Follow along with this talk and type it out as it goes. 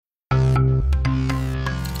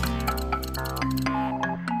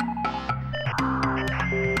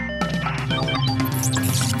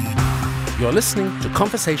You're listening to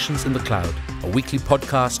Conversations in the Cloud, a weekly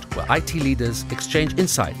podcast where IT leaders exchange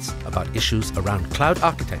insights about issues around cloud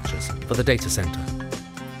architectures for the data center.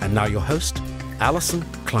 And now your host, Alison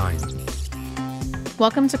Klein.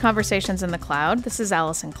 Welcome to Conversations in the Cloud. This is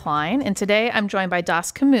Alison Klein, and today I'm joined by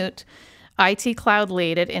Das Kamut, IT Cloud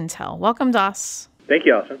Lead at Intel. Welcome, Das. Thank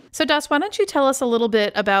you, Alison. So, Das, why don't you tell us a little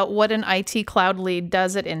bit about what an IT Cloud Lead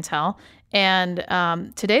does at Intel, and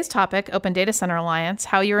today's topic, Open Data Center Alliance,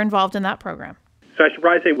 how you're involved in that program. So I should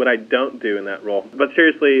probably say what I don't do in that role. But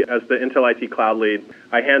seriously, as the Intel IT Cloud Lead,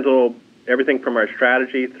 I handle everything from our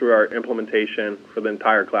strategy through our implementation for the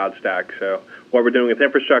entire cloud stack. So what we're doing with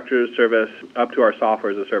infrastructure as a service up to our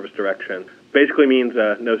software as a service direction. Basically means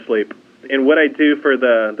no sleep. And what I do for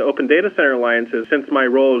the Open Data Center Alliance is, since my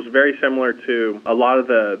role is very similar to a lot of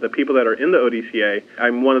the people that are in the ODCA,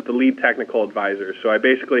 I'm one of the lead technical advisors. So I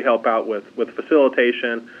basically help out with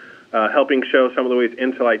facilitation, helping show some of the ways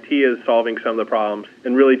Intel IT is solving some of the problems,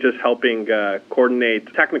 and really just helping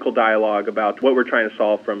coordinate technical dialogue about what we're trying to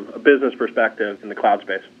solve from a business perspective in the cloud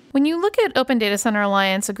space. When you look at Open Data Center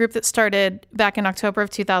Alliance, a group that started back in October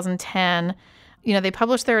of 2010, they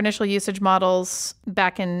published their initial usage models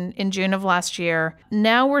back in June of last year.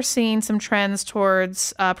 Now we're seeing some trends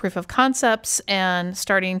towards proof of concepts and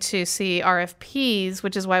starting to see RFPs,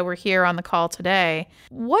 which is why we're here on the call today.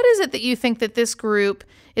 What is it that you think that this group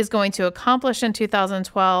is going to accomplish in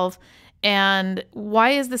 2012, and why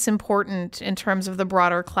is this important in terms of the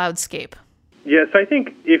broader cloudscape? Yes, I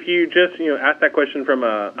think if you just ask that question from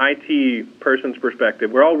a IT person's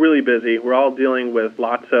perspective, we're all really busy. We're all dealing with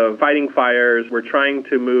lots of fighting fires. We're trying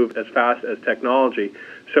to move as fast as technology.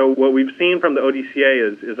 So what we've seen from the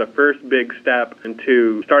ODCA is a first big step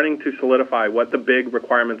into starting to solidify what the big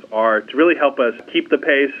requirements are to really help us keep the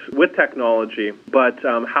pace with technology, but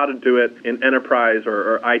how to do it in enterprise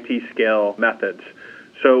or IT scale methods.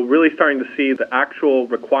 So really starting to see the actual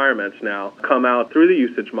requirements now come out through the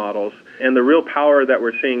usage models, and the real power that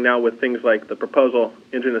we're seeing now with things like the proposal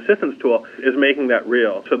engine assistance tool is making that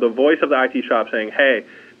real. So the voice of the IT shop saying, hey,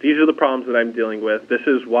 these are the problems that I'm dealing with. This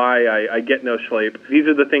is why I get no sleep. These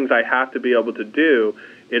are the things I have to be able to do.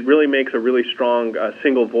 It really makes a really strong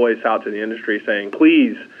single voice out to the industry saying,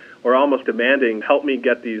 please, or almost demanding, help me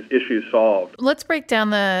get these issues solved. Let's break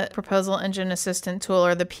down the Proposal Engine Assistant tool,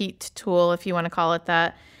 or the PEAT tool, if you want to call it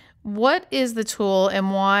that. What is the tool,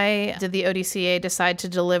 and why did the ODCA decide to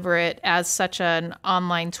deliver it as such an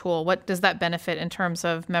online tool? What does that benefit in terms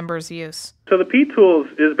of members' use? So the PEAT tool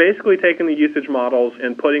is basically taking the usage models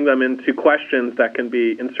and putting them into questions that can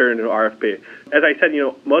be inserted into RFP. As I said,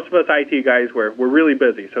 most of us IT guys, we're really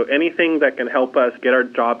busy. So anything that can help us get our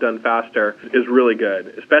job done faster is really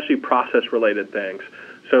good, especially process-related things.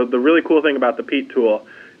 So the really cool thing about the PEAT tool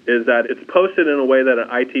is that it's posted in a way that an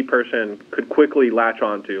IT person could quickly latch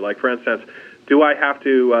onto. Like, for instance, do I have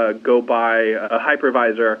to go buy a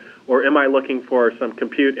hypervisor, or am I looking for some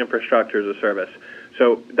compute infrastructure as a service?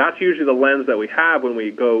 So that's usually the lens that we have when we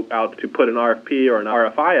go out to put an RFP or an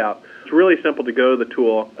RFI out. It's really simple to go to the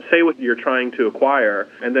tool, say what you're trying to acquire,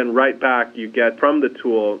 and then right back you get from the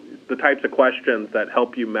tool the types of questions that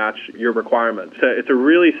help you match your requirements. So it's a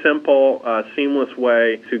really simple, seamless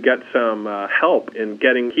way to get some help in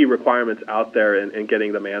getting key requirements out there and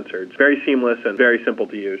getting them answered. It's very seamless and very simple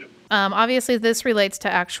to use. Obviously, this relates to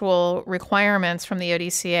actual requirements from the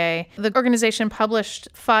ODCA. The organization published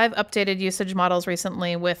 5 updated usage models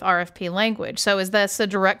recently with RFP language. So is this a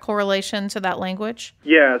direct correlation to that language?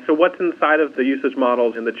 Yeah, so what's inside of the usage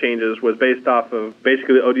models and the changes was based off of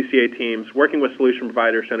basically the ODCA teams working with solution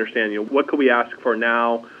providers to understand, what could we ask for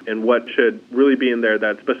now and what should really be in there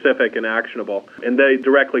that's specific and actionable. And they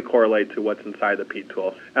directly correlate to what's inside the PEAT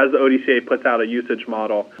tool. As the ODCA puts out a usage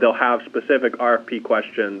model, they'll have specific RFP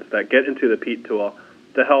questions that get into the PEAT tool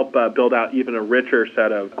to help build out even a richer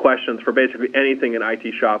set of questions for basically anything an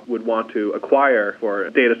IT shop would want to acquire for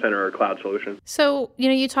a data center or a cloud solution. So,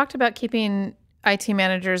 you talked about keeping IT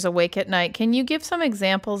managers awake at night. Can you give some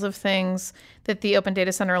examples of things that the Open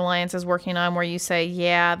Data Center Alliance is working on where you say,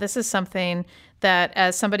 yeah, this is something that,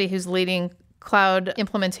 as somebody who's leading cloud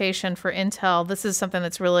implementation for Intel, this is something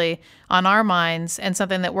that's really on our minds and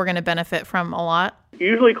something that we're going to benefit from a lot?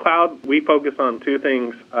 Usually cloud, we focus on 2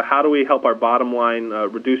 things. How do we help our bottom line,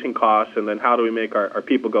 reducing costs, and then how do we make our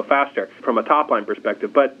people go faster from a top line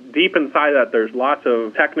perspective. But deep inside that, there's lots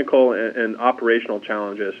of technical and operational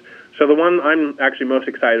challenges. So the one I'm actually most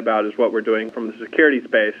excited about is what we're doing from the security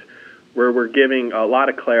space, where we're giving a lot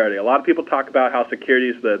of clarity. A lot of people talk about how security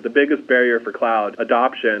is the biggest barrier for cloud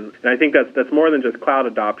adoption, and I think that's more than just cloud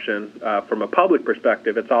adoption from a public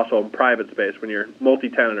perspective. It's also in private space when you're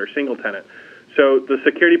multi-tenant or single-tenant. So the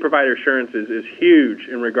security provider assurance is huge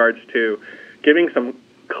in regards to giving some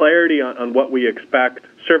clarity on what we expect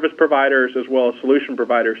service providers as well as solution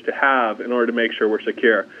providers to have in order to make sure we're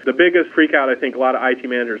secure. The biggest freak out I think a lot of IT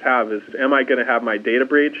managers have is, am I going to have my data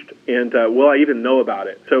breached, and will I even know about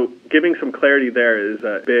it? So giving some clarity there is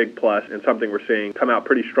a big plus and something we're seeing come out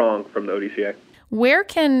pretty strong from the ODCA. Where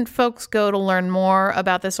can folks go to learn more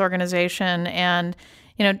about this organization? And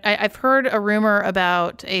I've heard a rumor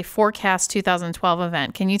about a Forecast 2012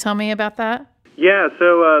 event. Can you tell me about that? Yeah,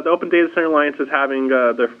 so the Open Data Center Alliance is having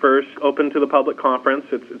their first open to the public conference.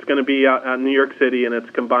 It's going to be out in New York City, and it's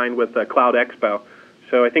combined with Cloud Expo.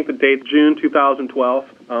 So I think the date's June 2012.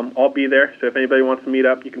 I'll be there, so if anybody wants to meet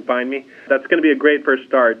up, you can find me. That's going to be a great first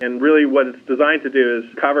start, and really what it's designed to do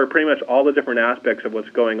is cover pretty much all the different aspects of what's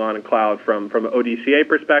going on in cloud from an ODCA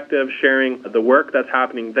perspective, sharing the work that's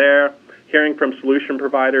happening there, hearing from solution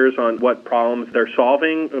providers on what problems they're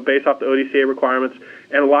solving based off the ODCA requirements,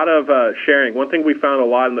 and a lot of sharing. One thing we found a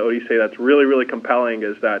lot in the ODCA that's really, really compelling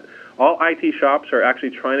is that all IT shops are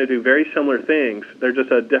actually trying to do very similar things. They're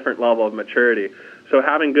just at a different level of maturity. So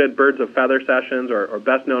having good birds of feather sessions or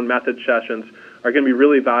best-known method sessions are going to be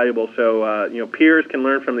really valuable. So peers can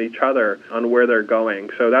learn from each other on where they're going.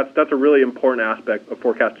 So that's a really important aspect of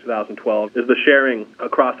Forecast 2012 is the sharing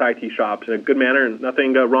across IT shops in a good manner, and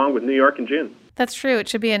nothing wrong with New York in June. That's true. It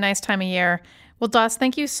should be a nice time of year. Well, Das,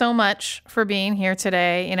 thank you so much for being here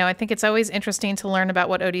today. I think it's always interesting to learn about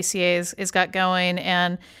what ODCA is got going,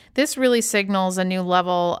 and this really signals a new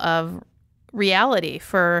level of reality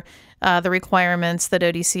for the requirements that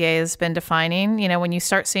ODCA has been defining. When you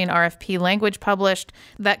start seeing RFP language published,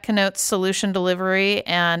 that connotes solution delivery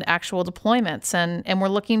and actual deployments. And we're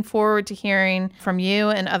looking forward to hearing from you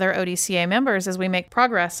and other ODCA members as we make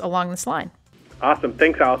progress along this line. Awesome.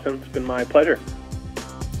 Thanks, Allison. It's been my pleasure.